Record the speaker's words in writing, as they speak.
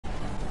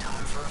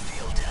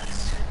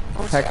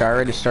Heck, I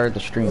already started the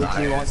stream.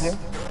 Do you want to?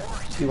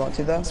 Do you want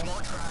to though?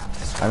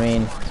 I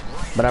mean,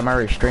 but I'm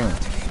already streaming.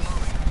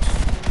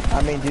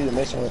 I mean, do the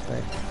mission with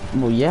me.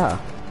 Well, yeah.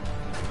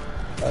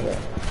 Okay.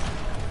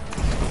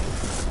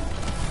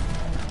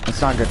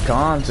 It's not good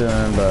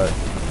content, but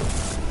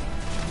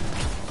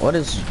what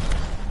is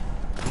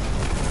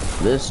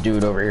this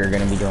dude over here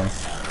gonna be doing?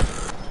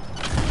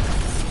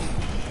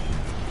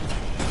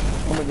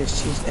 I'm gonna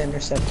just choose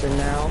interceptor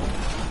now.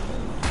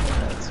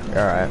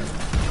 Alright.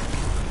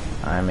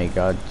 I'm a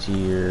god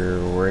tier.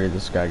 Where did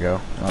this guy go?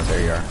 Oh,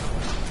 there you are.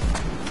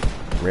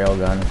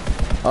 Railgun.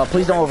 Oh,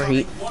 please don't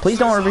overheat. Please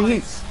don't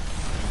overheat.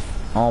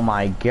 Oh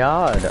my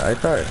god. I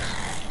thought...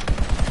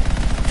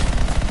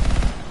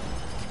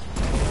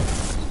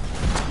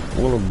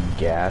 Little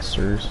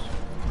gassers.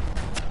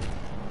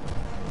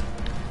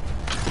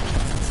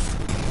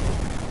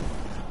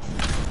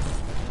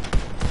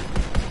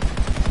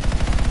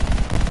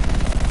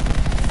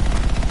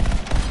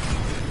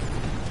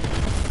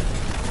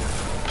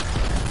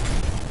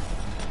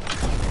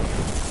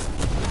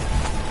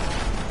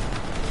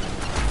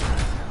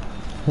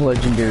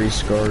 Legendary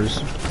scars.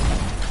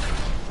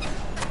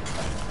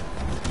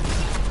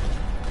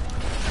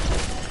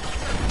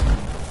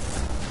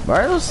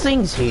 Why are those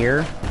things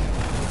here?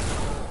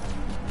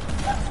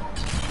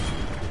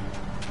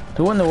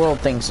 Who in the world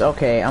thinks,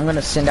 okay, I'm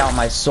gonna send out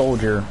my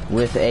soldier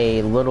with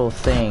a little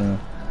thing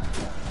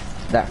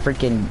that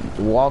freaking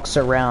walks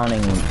around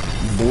and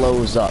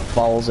blows up,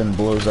 falls and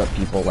blows up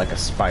people like a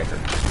spider?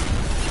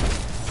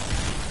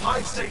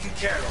 Hive's taken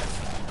care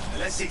of.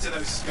 Let's see to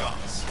those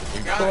scars.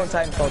 Cool in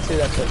Titanfall 2,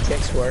 that's what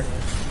ticks were.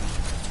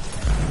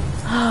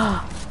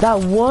 That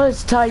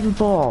was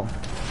Titanfall!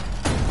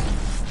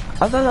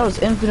 I thought that was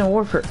Infinite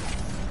Warfare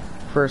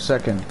for a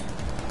second.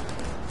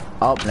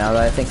 Oh, now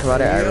that I think about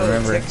it, I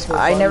remember.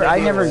 I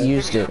never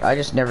used it. I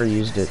just never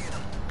used it.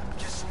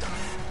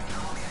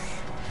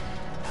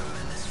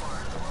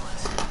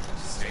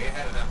 Stay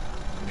ahead of them.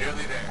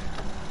 Nearly there.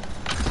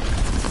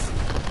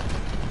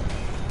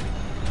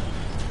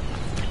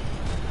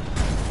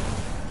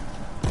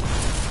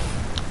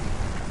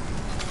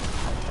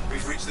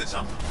 We've reached the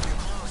top.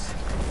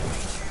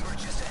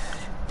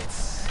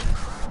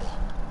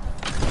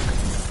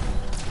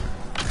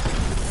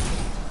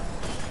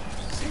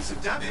 Seen some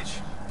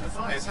damage.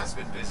 Matthias has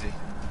been busy.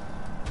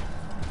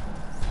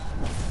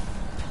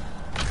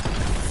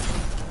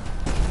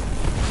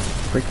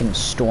 Freaking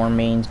storm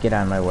mains, get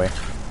out of my way.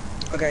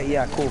 Okay,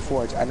 yeah, cool,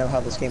 Forge. I know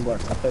how this game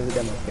works. I played the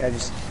demo. I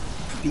just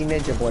be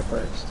Ninja Boy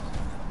first.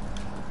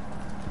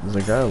 Does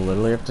the guy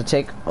literally have to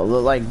take,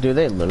 like, do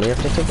they literally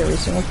have to take every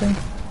single thing?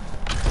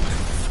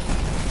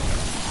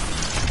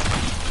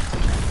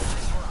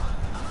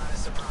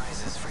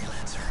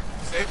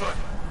 Stay put.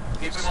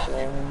 Keep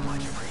him on.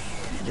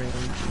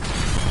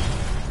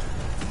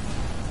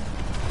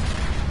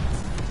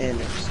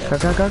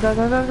 Intercept.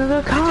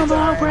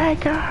 Combo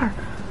breaker!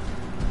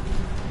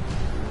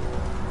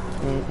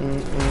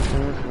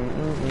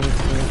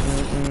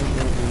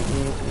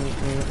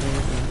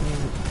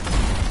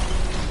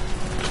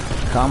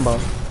 Combo.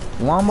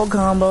 Wombo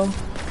combo.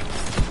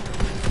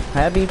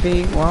 Happy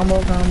feet.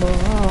 Wombo combo.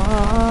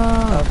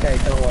 Okay,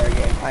 don't worry,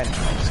 game. I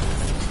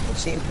know.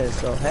 Machine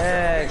pistol.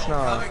 Heck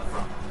no.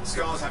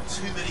 Scars have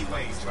too many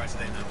ways to add to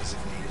their numbers if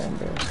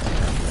needed.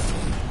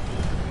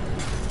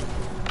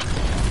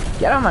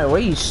 Get out of my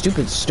way, you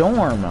stupid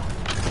storm.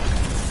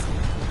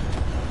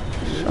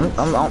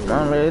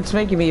 It's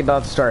making me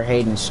about to start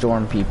hating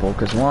storm people,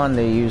 because one,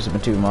 they use them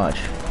too much.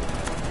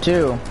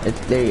 Two,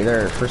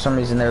 they're for some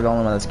reason they're the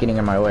only one that's getting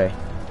in my way.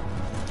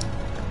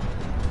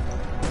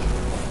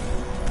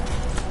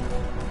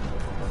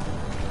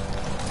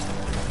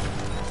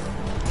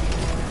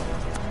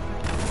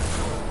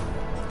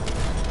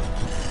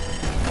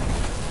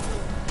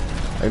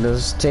 Like,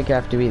 does this tick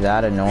have to be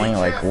that annoying?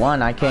 Like,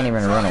 one, I can't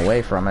even run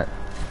away from it.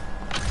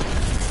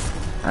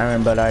 I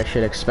mean, but I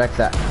should expect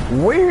that.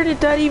 Where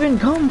did that even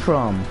come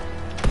from?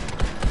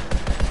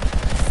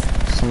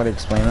 Somebody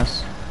explain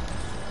this.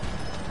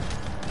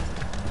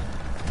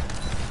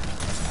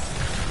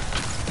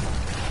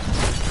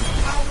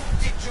 How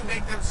did you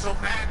make them so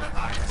mad,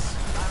 Matthias?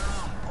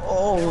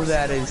 Oh,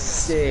 that is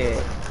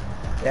sick.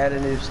 They had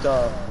a new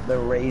stuff. The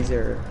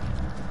Razor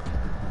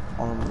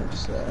armor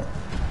set.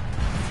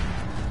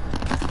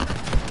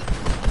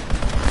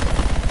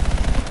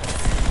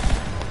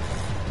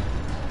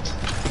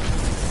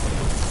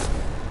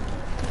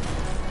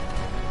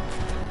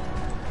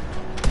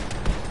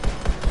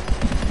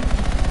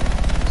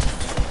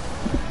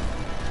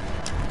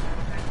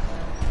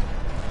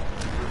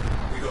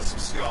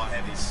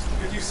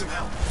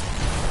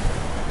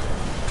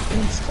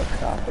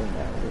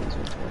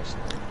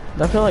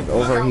 I feel like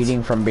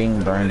overheating from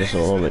being burned is a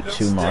little bit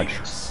too much.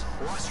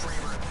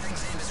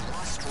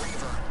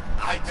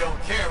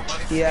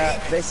 Yeah,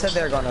 they said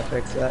they're gonna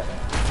fix that.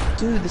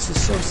 Dude, this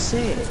is so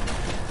sick.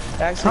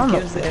 It actually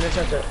gives the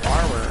interceptor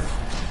armor.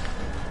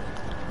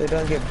 They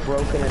don't get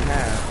broken in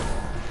half.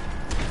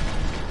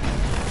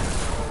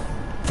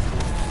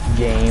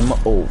 Game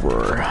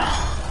over.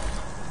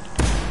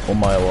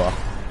 Omaewa.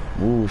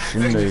 Ooh,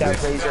 Shindig.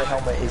 That laser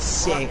helmet is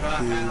sick,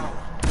 dude.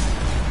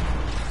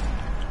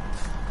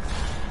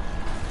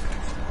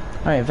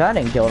 I mean, if that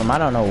didn't kill him, I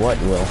don't know what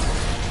will.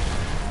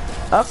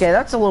 Okay,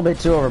 that's a little bit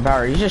too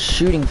overpowered. He's just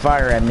shooting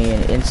fire at me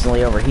and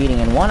instantly overheating.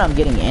 And one, I'm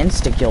getting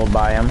insta-killed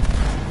by him.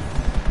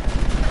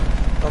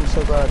 I'm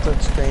so glad I took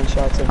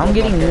screenshots of I'm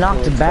getting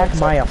knocked back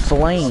by a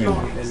flame.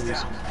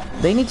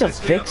 They need to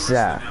fix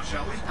that.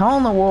 How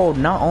in the world,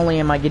 not only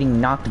am I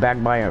getting knocked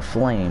back by a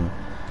flame,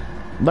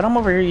 but I'm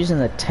over here using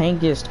the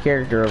tankiest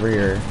character over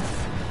here.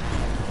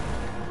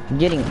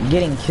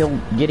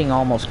 Getting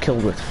almost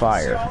killed with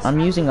fire. I'm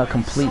using a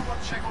complete...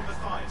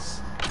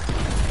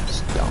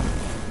 It's dumb.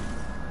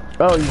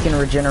 Oh, you can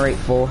regenerate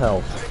full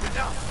health.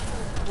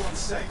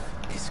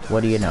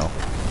 What do you know?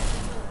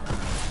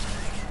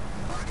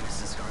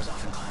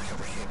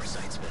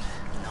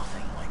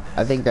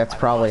 I think that's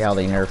probably how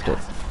they nerfed it.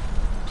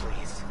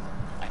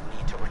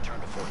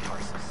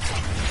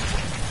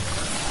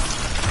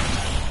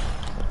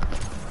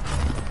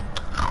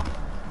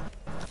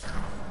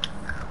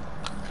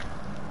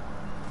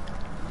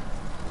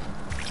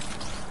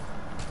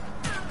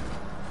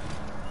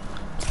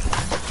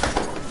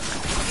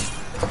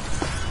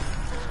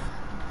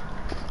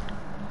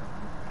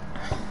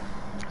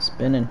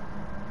 Spinning.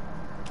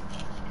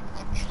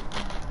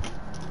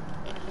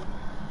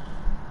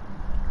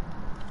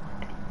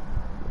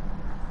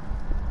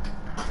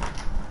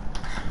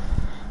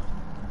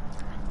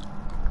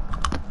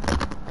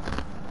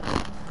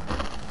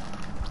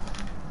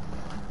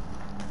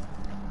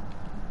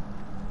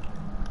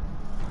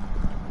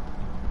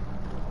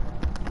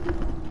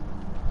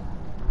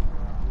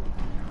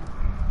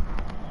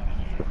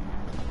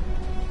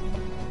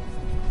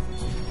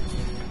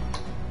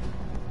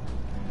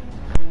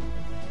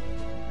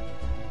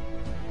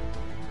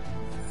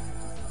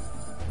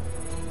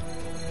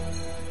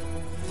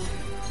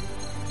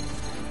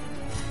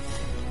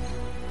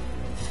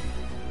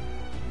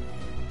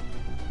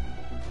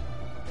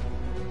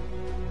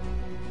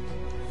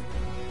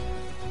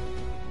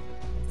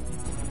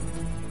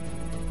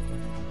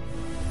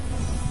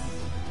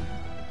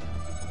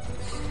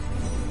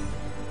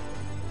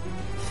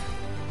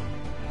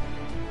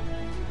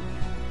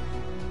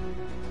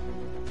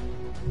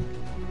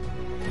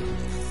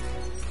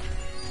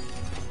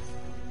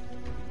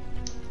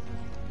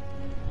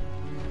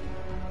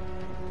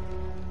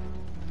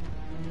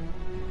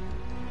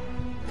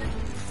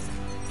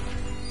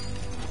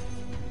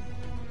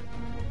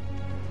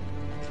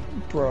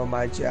 Bro,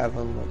 my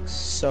javelin looks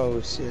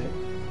so sick.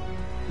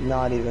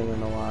 Not even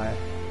gonna lie.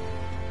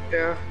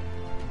 Yeah.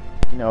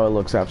 No, it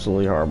looks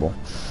absolutely horrible.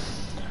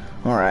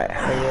 Alright.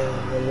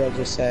 What did I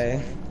just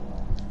say?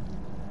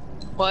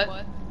 What?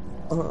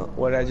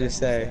 What did I just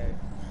say?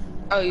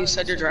 Oh, you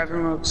said your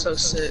driving mode so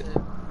sick.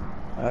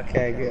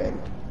 Okay, good.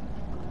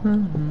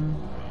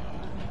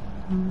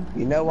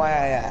 You know why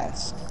I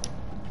asked.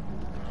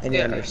 And you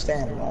Yeah.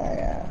 understand why I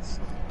asked.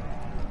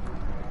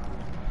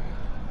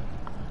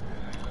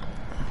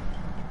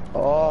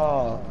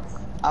 Oh,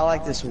 I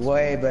like this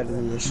way better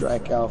than the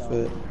Shrek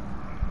outfit.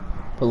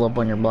 Pull up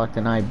on your block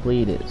and I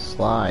bleed it.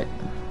 Slide.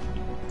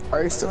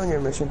 Are you still in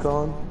your mission,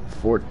 Colin?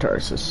 Fort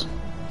Tarsus.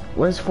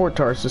 What is Fort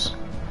Tarsus?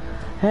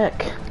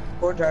 Heck.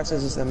 Fort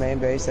Tarsus is the main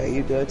base that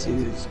you go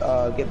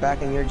to get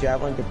back in your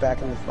javelin, get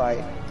back in the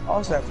fight.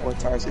 Also at Fort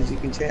Tarsus, you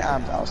can change.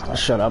 I'll stop.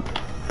 Shut up.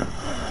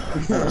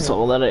 That's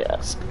all that I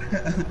asked.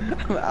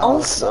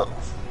 Also,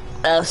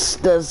 that's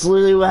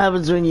literally what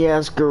happens when you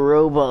ask a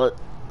robot.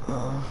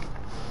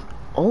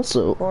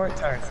 Also, Fort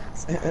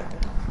Tarsus.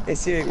 Hey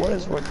Siri, what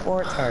is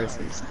Fort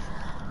Tarsus?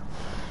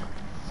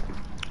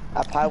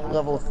 At pilot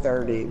level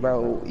 30,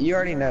 bro. You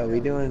already know we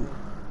doing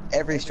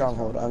every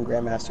stronghold on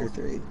Grandmaster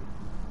 3.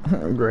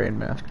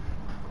 Grandmaster.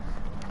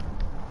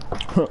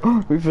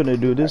 We finna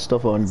do this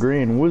stuff on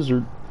Grand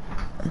Wizard.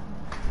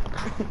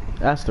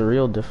 That's the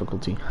real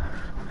difficulty.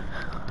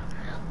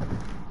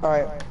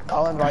 Alright,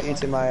 I'll invite you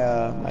to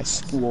my my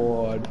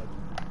squad.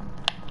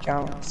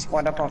 Count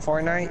squad up on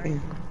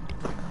Fortnite?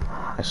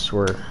 I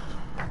swear.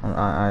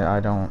 I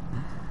don't.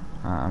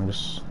 I'm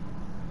just.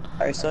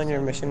 Are you still in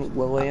your mission,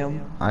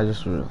 William? I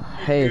just.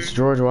 Hey, it's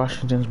George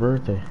Washington's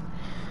birthday.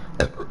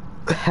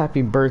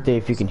 Happy birthday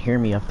if you can hear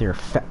me up there,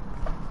 fat.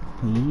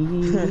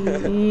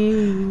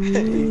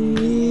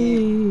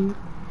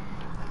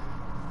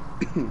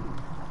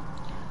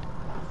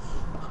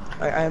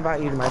 I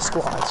invite you to my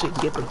squad so you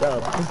can get the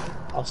dub.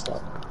 I'll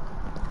stop.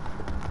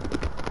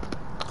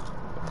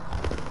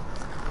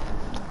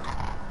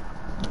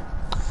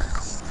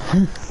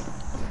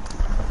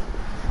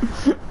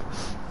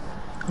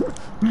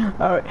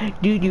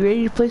 Alright, dude, you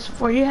ready to play some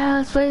Fortnite? Yeah,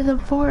 let's play some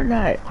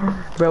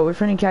Fortnite. Bro, we're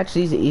finna catch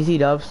these easy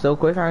dubs so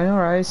quick.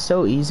 Alright, it's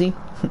so easy.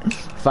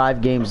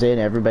 5 games in,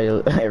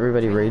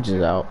 everybody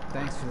rages out.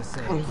 Thanks for the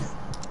save.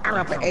 I'm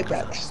gonna play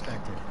Apex.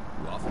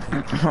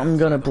 I'm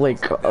gonna play,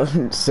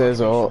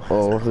 says,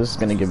 oh, this is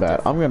gonna get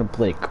bad. I'm gonna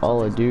play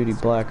Call of Duty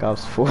Black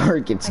Ops 4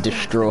 gets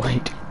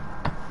destroyed.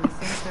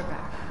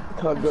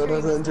 Cargo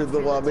has entered the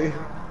lobby.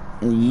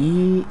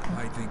 Yeah.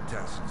 I think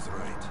Tassin's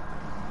right.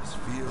 This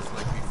feels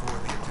like before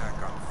the attack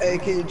on Hey,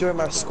 can you join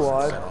my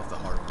squad? Off the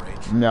heart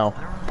rate. No.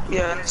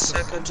 Yeah, in a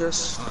sec, I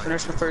just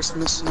finished the first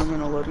mission. I'm in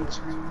a loading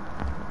screen.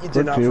 You did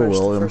Good not for you, finish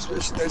the William. first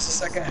mission. There's the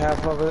second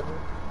half of it.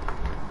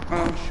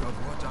 Much of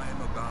what I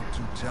am about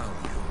to tell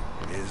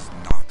you is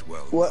not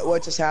well.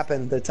 What just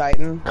happened? The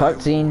Titan?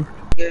 Cutscene.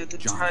 Yeah, the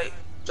Johnny, Titan.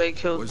 They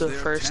killed was the there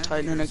first 10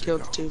 Titan and I years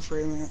killed ago. 2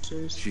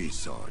 freelancers. She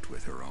saw it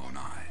with her own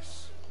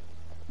eyes.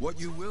 What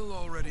you will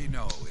already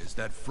know is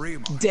that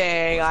Fremont.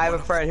 Dang, was I have one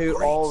a of friend the who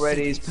great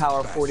already is cities power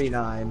of Bastion.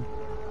 49.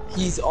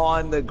 He's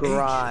on the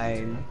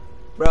grind.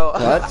 Bro, I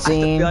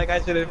Cutscene. feel like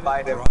I should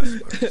invite him.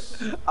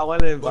 Prosperous. I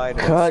want to invite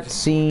him.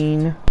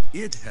 Cutscene.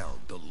 It held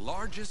the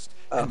largest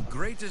and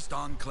greatest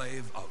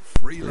enclave of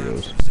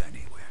freelancers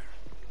anywhere.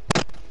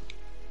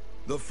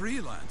 The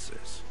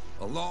freelancers,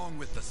 along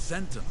with the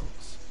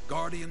Sentinels,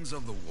 guardians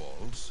of the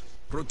walls,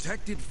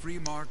 protected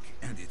Freemark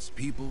and its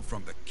people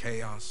from the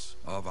chaos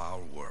of our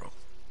world.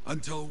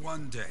 Until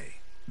one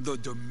day, the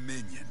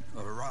Dominion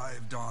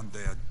arrived on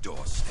their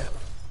doorstep.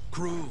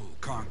 Cruel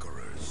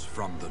conquerors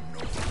from the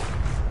north.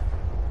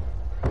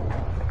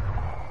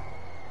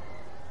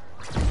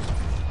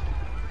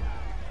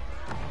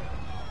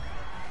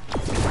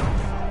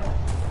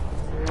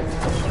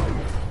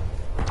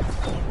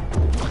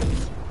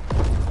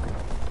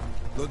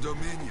 The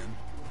Dominion,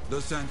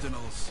 the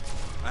Sentinels,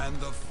 and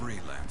the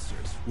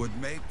Freelancers would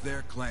make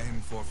their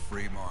claim for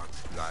Freemark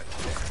that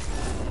day.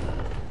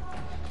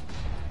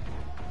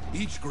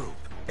 Each group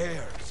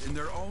heirs in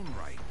their own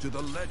right to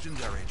the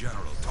legendary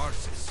General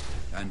Tarsis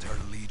and her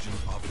Legion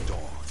of Dawn.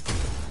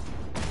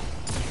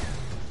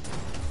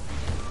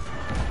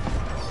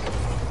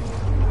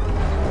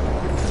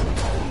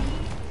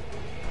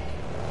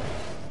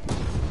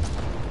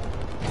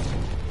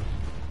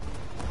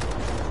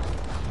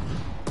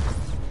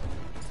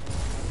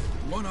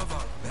 One of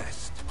our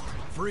best,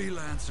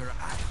 Freelancer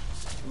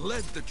Adams,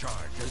 led the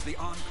charge as the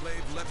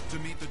Enclave leapt to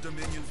meet the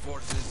Dominion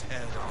forces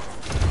head on.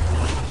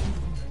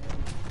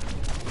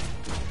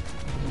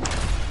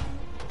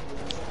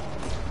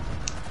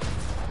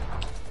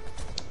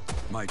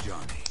 My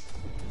Johnny,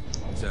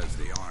 says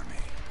the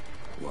army,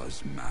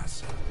 was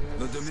massive.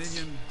 The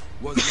Dominion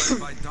was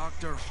led by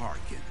Dr.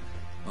 Harkin,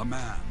 a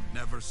man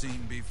never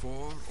seen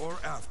before or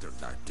after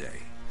that day.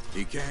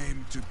 He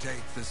came to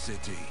take the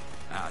city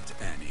at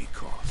any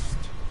cost.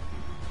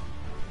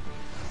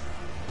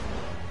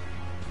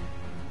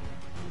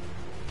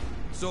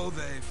 So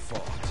they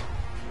fought.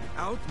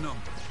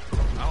 Outnumbered,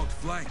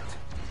 outflanked,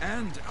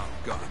 and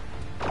outgunned.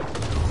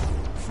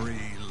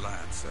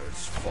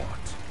 Freelancers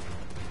fought.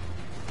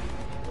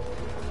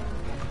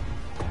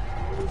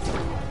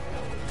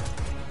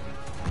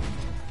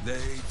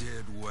 They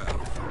did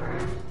well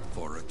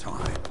for a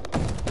time.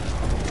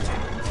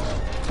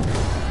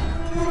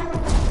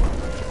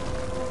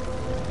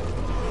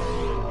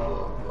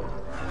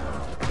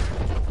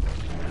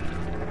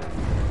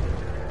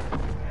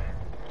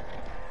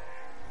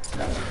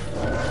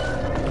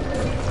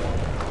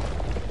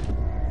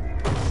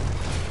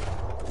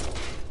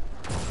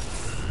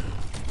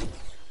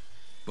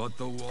 But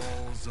the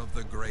walls of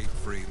the Great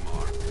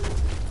Freemark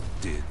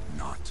did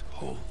not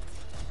hold.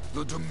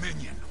 The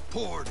Dominion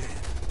poured in.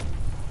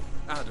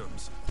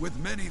 Adams, with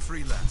many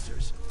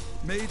freelancers,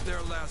 made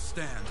their last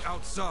stand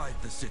outside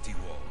the city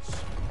walls.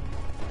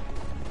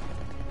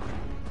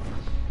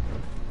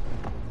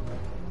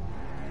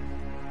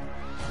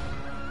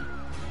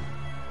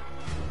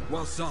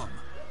 While some,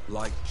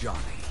 like Johnny,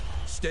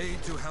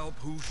 stayed to help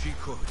who she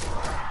could.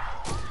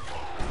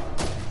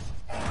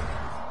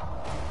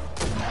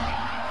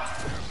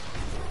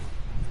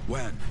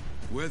 When,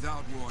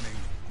 without warning,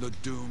 the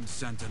doomed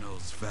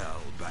Sentinels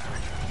fell back.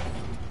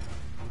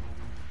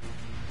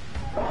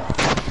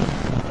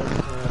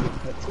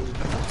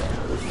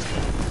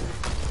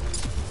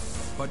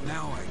 But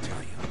now I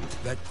tell you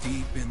that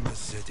deep in the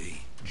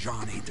city,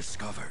 Johnny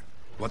discovered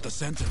what the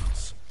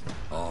Sentinels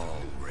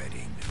already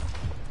knew.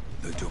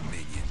 The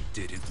Dominion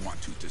didn't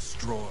want to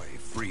destroy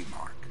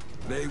Freemark.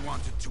 They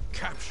wanted to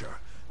capture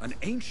an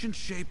ancient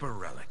Shaper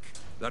relic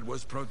that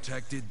was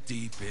protected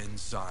deep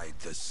inside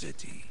the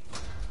city.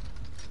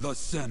 The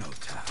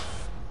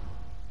Cenotaph.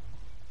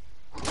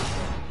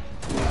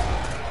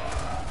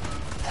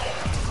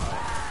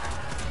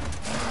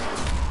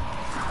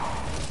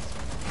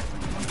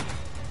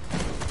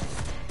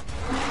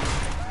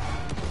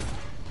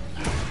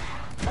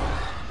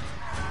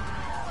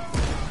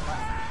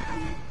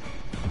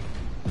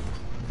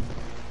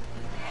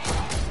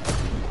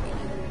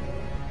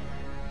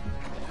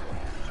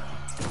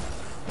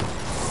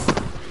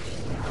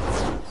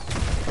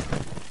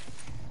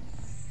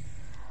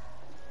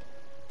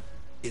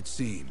 It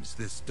seems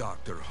this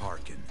Dr.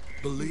 Harkin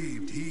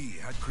believed he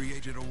had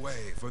created a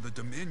way for the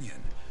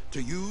Dominion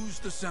to use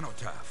the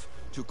Cenotaph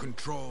to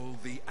control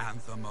the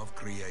Anthem of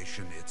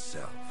creation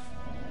itself.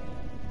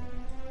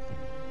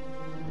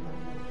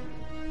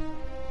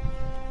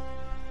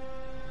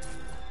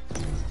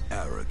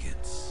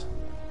 Arrogance.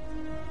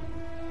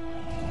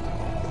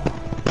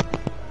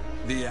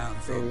 The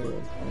Anthem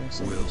will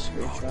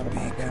not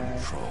be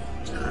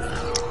controlled.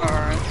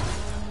 Alright.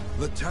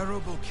 The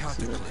terrible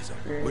cataclysm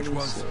which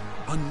was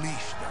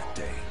unleashed that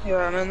day Yeah,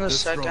 I'm in the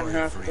second destroyed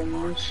half of the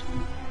Fremont, mission.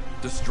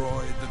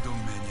 destroyed the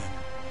Dominion,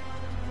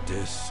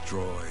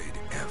 destroyed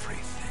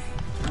everything.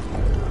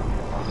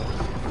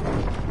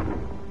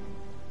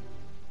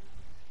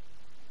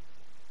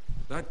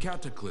 That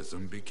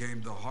cataclysm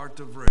became the heart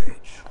of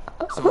rage.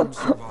 Some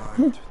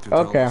survived to tell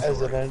Okay. the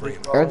story of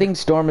Fremont. I think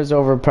Storm is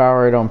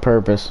overpowered on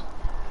purpose.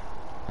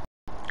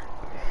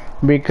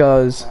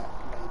 Because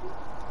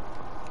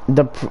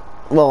the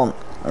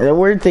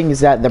weird thing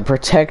is that the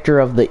protector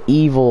of the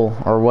evil,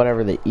 or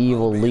whatever, the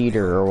evil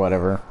leader or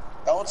whatever.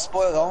 Don't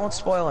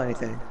spoil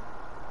anything.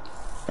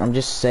 I'm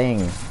just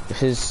saying,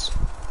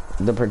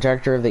 the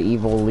protector of the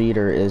evil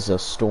leader is a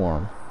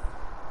Storm.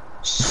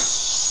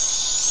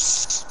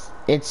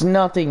 It's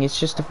nothing. It's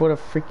just what a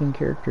freaking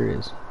character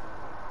is.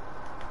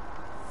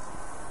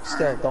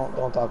 Still,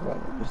 don't talk about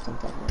it. Just don't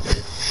talk about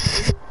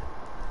it.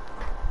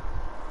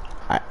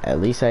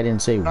 At least I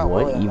didn't say Not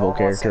what William. evil I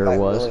don't wanna say character it like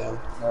was. William.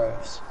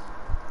 Gross.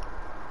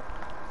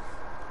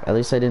 At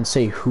least I didn't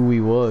say who he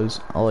was.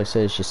 All I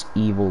said is just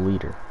evil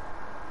leader.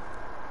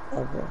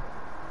 Okay.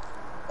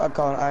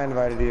 I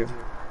invited you.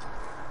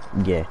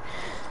 Yeah.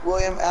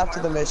 William, after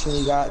the mission,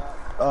 you got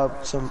a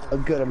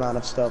good amount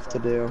of stuff to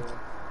do.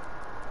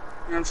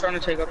 I'm trying to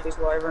take up these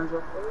wyverns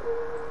real quick.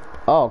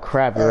 Oh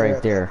crap! You're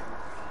right there.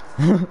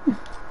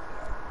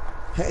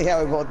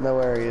 Yeah, we both know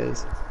where he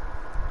is.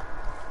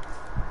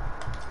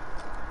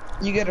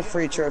 You get a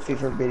free trophy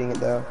for beating it,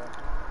 though.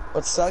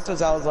 What sucked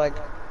was I was like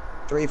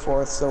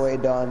 3/4 the way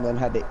done, then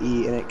had to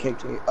eat, and it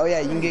kicked me. Oh yeah,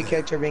 you can get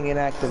kicked for being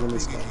inactive in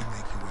this game,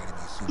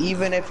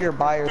 even if you're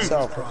by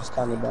yourself, which is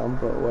kind of dumb,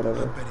 but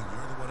whatever.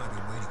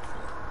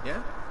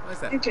 Yeah? Why is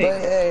that? But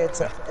hey,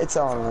 it's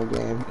an online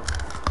game.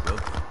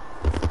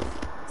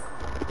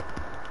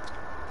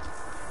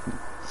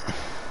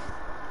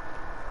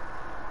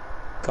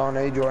 Colin,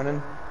 are you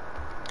joining?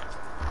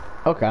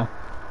 Okay.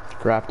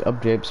 Grabbed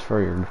updates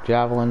for your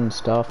javelin and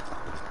stuff.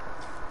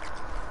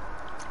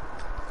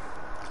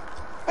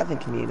 I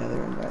think you need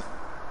another invite.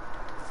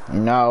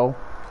 No.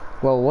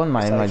 Well, one of my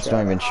Besides invites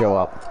don't even show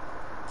up.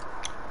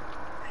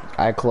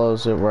 I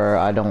close it where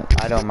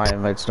my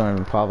invites don't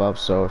even pop up,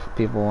 so if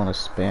people want to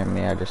spam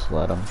me, I just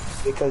let them.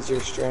 Because you're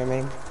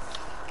streaming?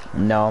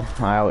 No,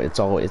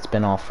 it's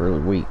been off for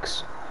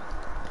weeks.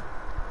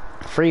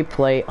 Free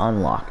play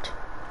unlocked.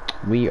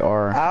 We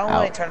are I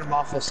only out. turn them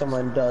off if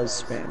someone does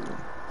spam me.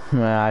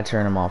 Well, I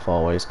turn them off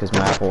always, because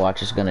my Apple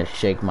Watch is gonna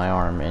shake my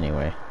arm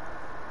anyway.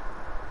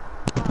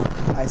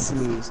 I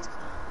sneezed.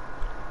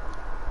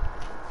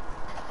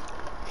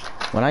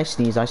 When I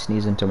sneeze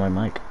into my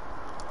mic.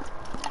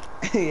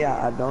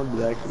 Yeah, I don't do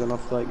that because I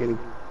don't feel like getting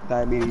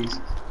diabetes.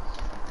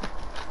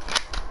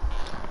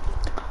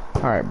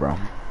 Alright, bro.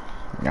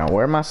 Now,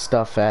 where my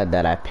stuff at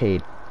that I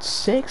paid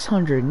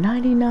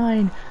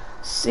 $690,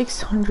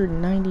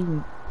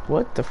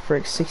 what the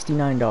frick,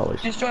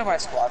 $69. Just join my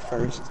squad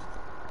first.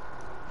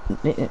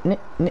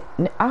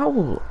 I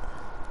will.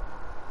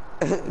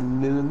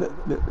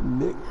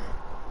 Nick.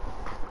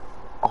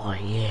 Oh,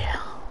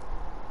 yeah.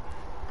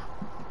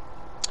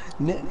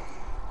 Nick.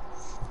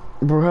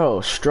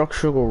 Bro,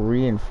 structural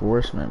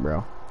reinforcement,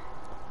 bro.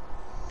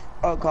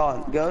 Oh,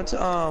 Colin, go to,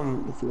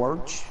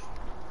 Forge.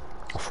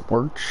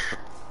 Forge?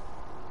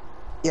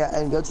 Yeah,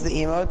 and go to the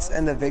emotes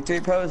and the victory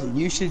pose.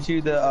 You should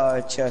do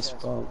the, chest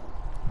bump.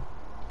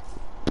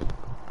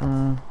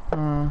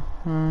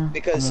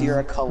 Because you're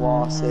a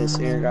colossus,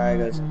 and your guy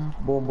goes,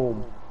 boom,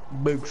 boom,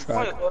 big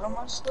shot. Wait, what am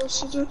I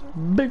supposed to do?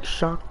 Big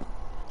shock.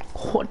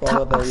 What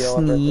All the yellow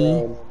upper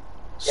throne.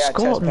 Yeah,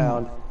 chest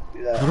pound.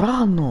 Do that.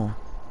 Rano.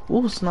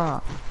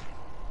 Usna.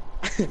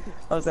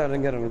 I was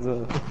having to get him as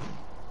well.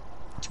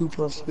 2 +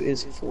 2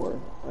 is 4.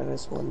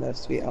 -1,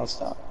 that's 3. I'll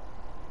stop.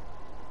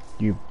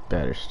 You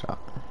better stop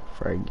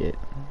before I get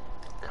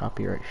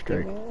copyright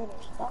strike.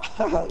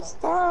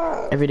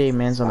 Stop. Everyday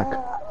man's on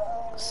the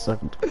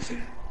sucked.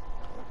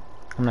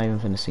 I'm not even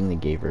finna sing the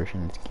gay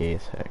version. It's gay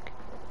as heck.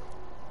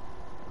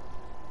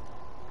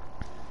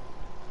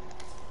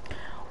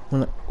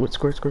 What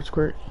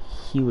squirt?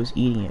 He was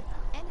eating it.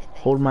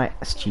 Hold my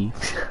ass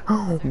cheeks.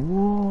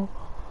 Whoa.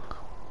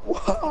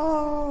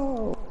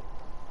 Whoa.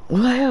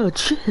 Wow,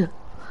 chill.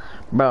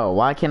 Bro,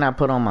 why can't I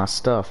put on my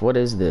stuff? What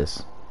is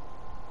this?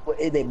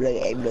 Hey,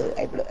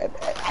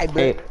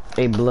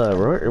 blood.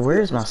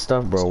 Where's my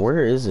stuff, bro?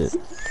 Where is it?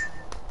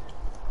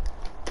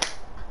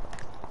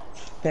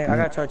 Hey, I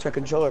gotta charge your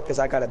controller because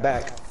I got it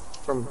back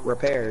from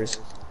repairs.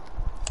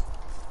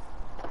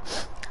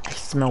 I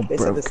smell They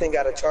said broke. this thing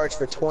got a charge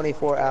for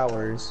 24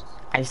 hours.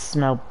 I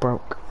smell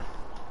broke.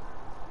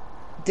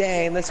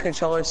 Dang, this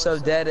controller's so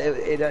dead,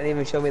 it doesn't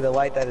even show me the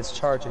light that it's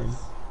charging.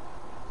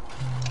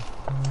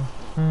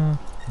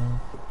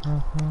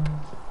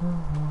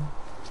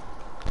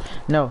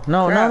 No. I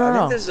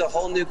think this is a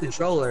whole new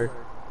controller.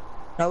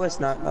 No, it's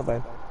not. My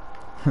bad.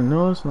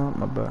 No, it's not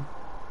my bad.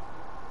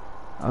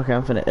 Okay,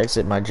 I'm finna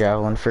exit my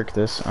javelin. Frick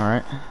this.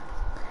 Alright.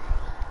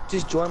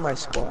 Just join my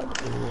squad.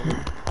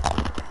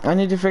 I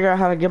need to figure out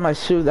how to get my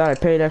suit that I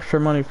paid extra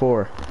money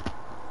for.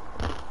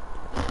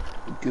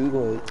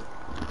 Google it.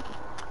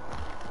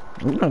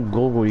 I'm gonna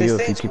Google This you if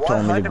you thing's keep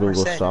telling me to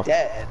Google 100% stuff.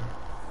 dead.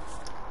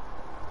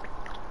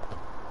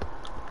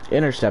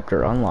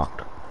 Interceptor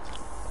unlocked.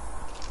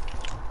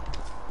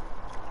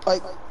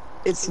 Like,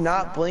 it's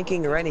not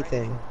blinking or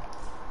anything.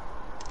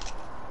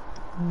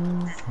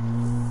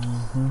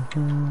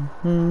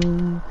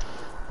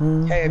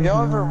 Hey, have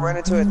y'all ever run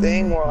into a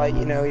thing where, like,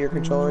 you know, your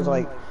controller's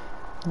like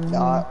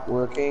not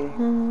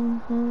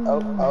working?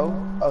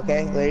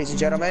 Okay, ladies and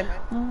gentlemen.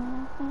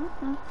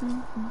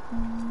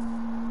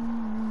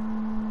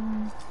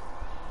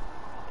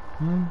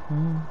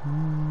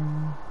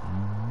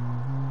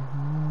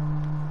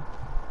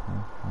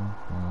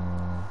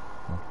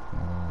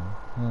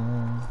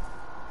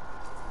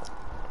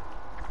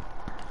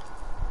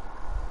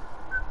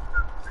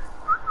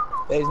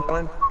 Ladies and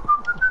gentlemen.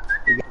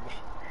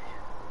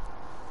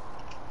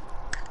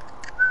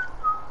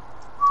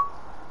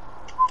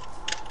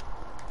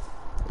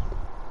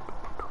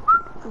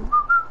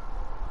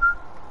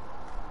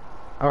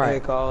 All right. Hey,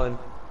 Colin.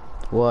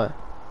 What?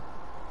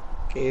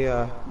 Can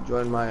you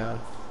join my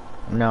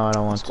No, I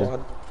don't want squad?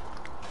 to.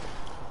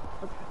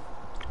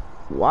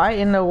 Why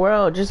in the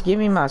world? Just give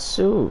me my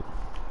suit.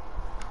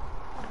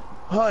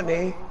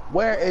 Honey,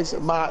 where is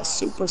my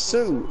super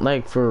suit?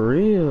 Like for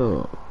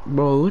real,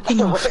 bro. Look at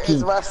my Where is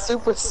fucking. my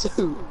super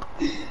suit?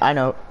 I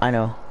know.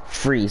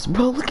 Freeze,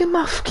 bro. Look at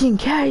my fucking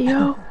cat,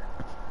 yo.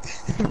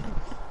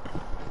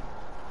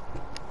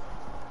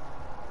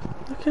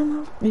 Look at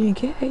my fucking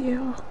cat,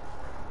 yo.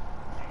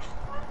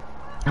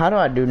 How do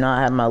I do not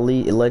have my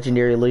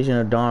legendary Legion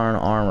of Dawn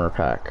armor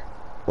pack?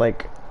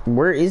 Like,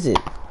 where is it?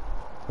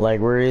 Like,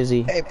 where is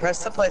he? Hey,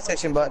 press the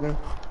PlayStation button.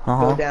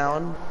 Go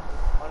down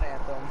on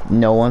Anthem.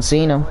 No one's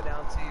seen him. Go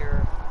down to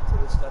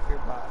the stuff your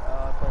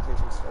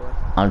PlayStation store.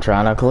 I'm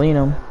trying to clean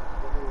him. Go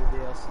to the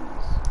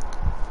DLCs.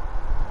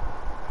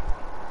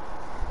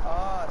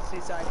 Oh,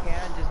 see, so I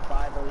can just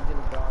buy the Legion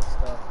of Dawn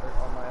stuff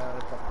on my own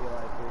if I feel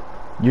like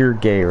it. You're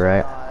gay,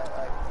 right?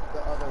 Like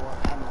the other one,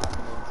 I'm not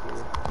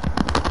into.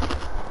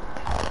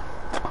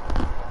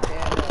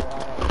 Yeah, no,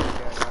 I am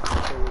gay. I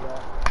can show you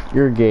that.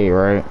 You're gay,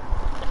 right?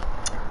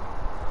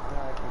 No,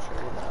 I can show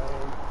you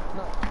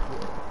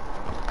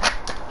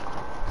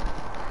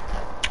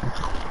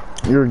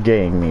that. You're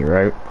gaying me,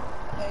 right?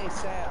 Hey,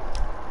 Sam.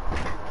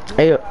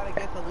 Hey, Gotta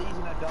get the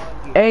Legion of Dawn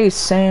gear. hey,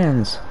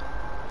 Sans.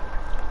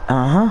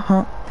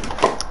 Huh.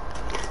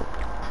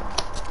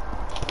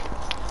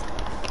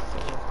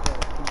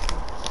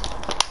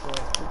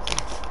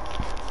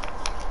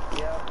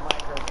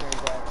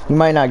 You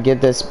might not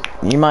get this.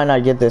 You might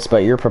not get this,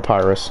 but you're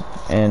Papyrus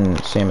and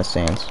Samus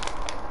Sans.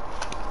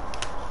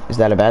 Is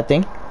that a bad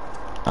thing?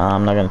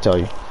 I'm not gonna tell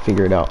you.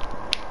 Figure it out.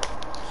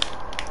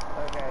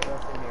 Okay,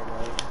 what's in here,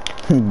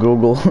 buddy?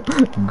 Google.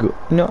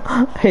 No.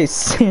 Hey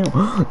Sam.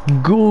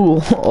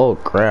 Google. Oh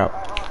crap.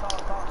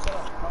 Shut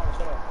up.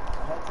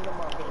 Head to the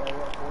market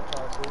area,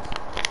 4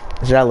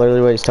 choices. Is that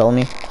literally what he's telling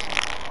me?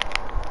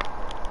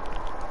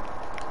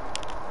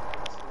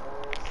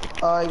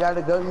 You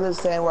gotta go to the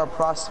stand where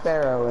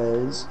Prospero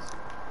is.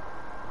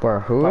 Where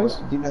who is?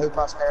 Do you know who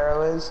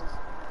Prospero is?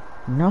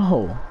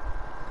 No.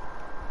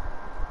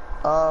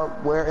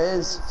 Where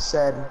is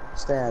said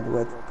stand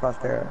with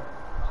Prospero?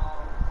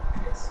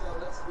 Okay, so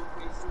let's be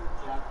facing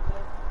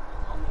Jacqueline.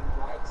 It's on the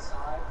right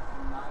side,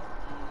 not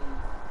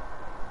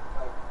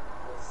like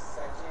the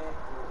second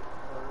or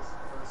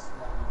first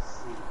one you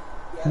see.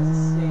 He has a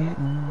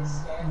stand. His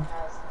stand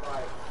has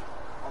like.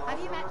 Have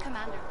you met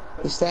Commander?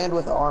 The stand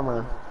with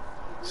armor.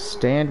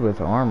 Stand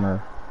with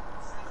armor.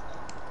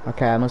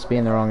 Okay, I must be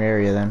in the wrong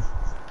area then.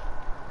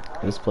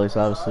 This place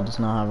obviously does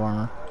not have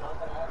armor.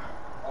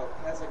 Oh,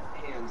 he has like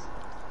hands.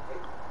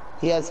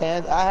 He has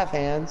hands. I have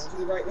hands. To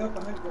the right. No,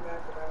 behind. Go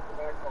back.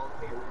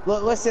 Okay,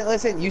 Look,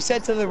 listen. You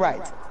said to the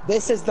right.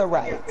 This is the you're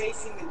right.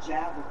 facing the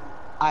javelin.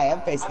 I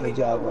am facing the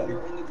javelin.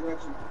 You're in the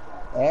direction of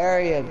the javelin.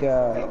 There you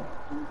go.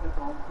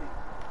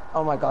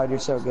 Oh my God, you're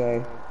so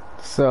gay.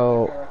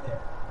 So,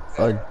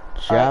 a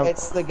jav.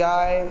 It's the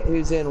guy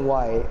who's in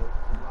white.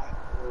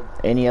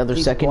 Any other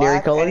He's secondary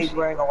black colors? And he's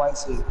wearing a white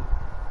suit.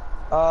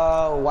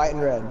 White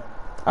and red.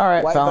 All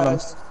right, White found him.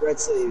 vest, red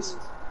sleeves.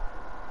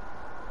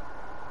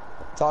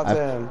 Talk to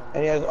him,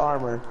 and he has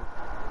armor.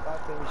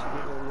 Talk to him. You should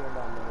give him your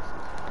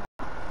nominations.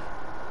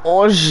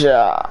 Oh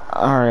yeah.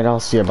 All right,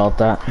 I'll see about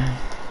that.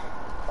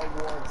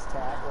 Awards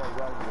tab or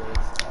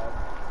rewards tab.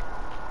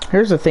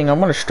 Here's the thing. I'm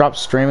gonna stop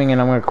streaming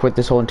and I'm gonna quit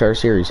this whole entire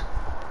series.